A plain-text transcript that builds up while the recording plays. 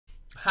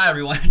Hi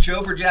everyone,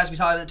 Joe for Jaspys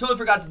Holiday. I totally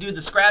forgot to do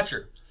the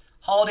scratcher.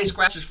 Holiday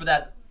scratchers for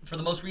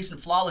the most recent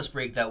flawless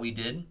break that we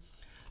did.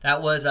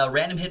 That was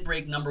random hit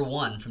break number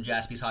 1 from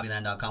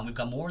JaspysHobbyland.com. We've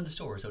got more in the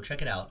store, so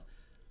check it out.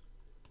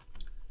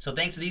 So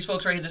thanks to these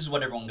folks right here, this is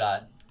what everyone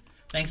got.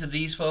 Thanks to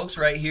these folks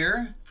right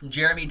here, from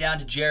Jeremy down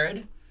to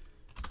Jared.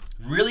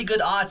 Really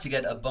good odds to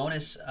get a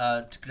bonus,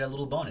 to get a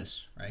little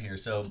bonus right here.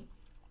 So,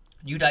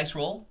 new dice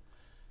roll,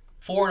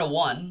 4 and a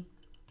 1,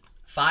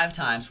 5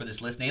 times for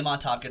this list. Name on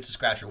top gets a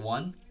scratcher.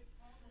 1,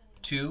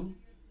 2,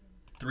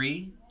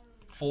 3,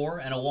 4,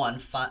 and a 1.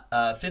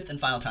 Fifth and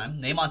final time.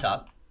 Name on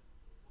top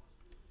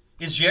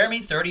is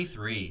Jeremy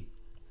 33.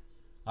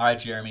 All right,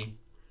 Jeremy.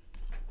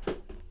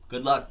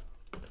 Good luck.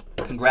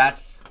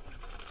 Congrats.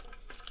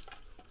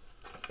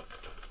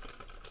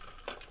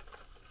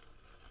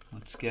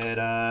 Let's get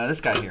this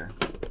guy here.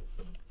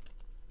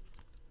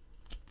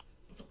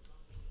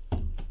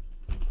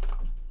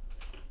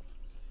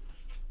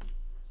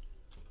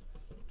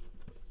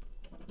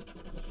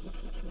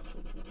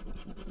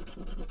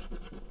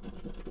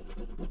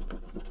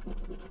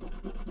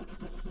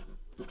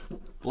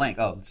 Blank.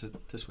 Oh, it's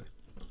this way.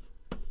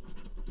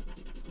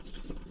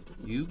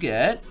 You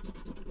get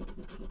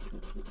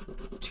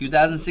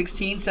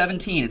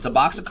 2016-17. It's a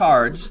box of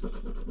cards.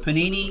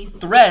 Panini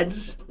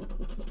Threads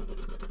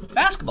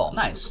Basketball.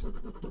 Nice.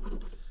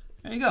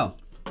 There you go.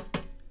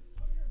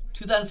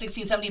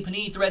 2016-17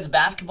 Panini Threads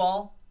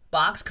Basketball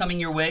box coming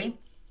your way.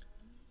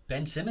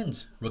 Ben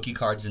Simmons rookie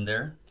cards in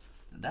there.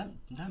 That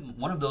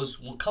one of those,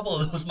 a couple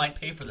of those might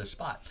pay for this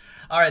spot.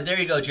 All right, there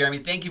you go, Jeremy.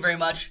 Thank you very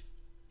much.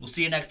 We'll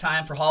see you next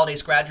time for Holiday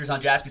Scratchers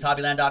on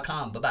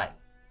JaspysHobbyland.com. Bye-bye.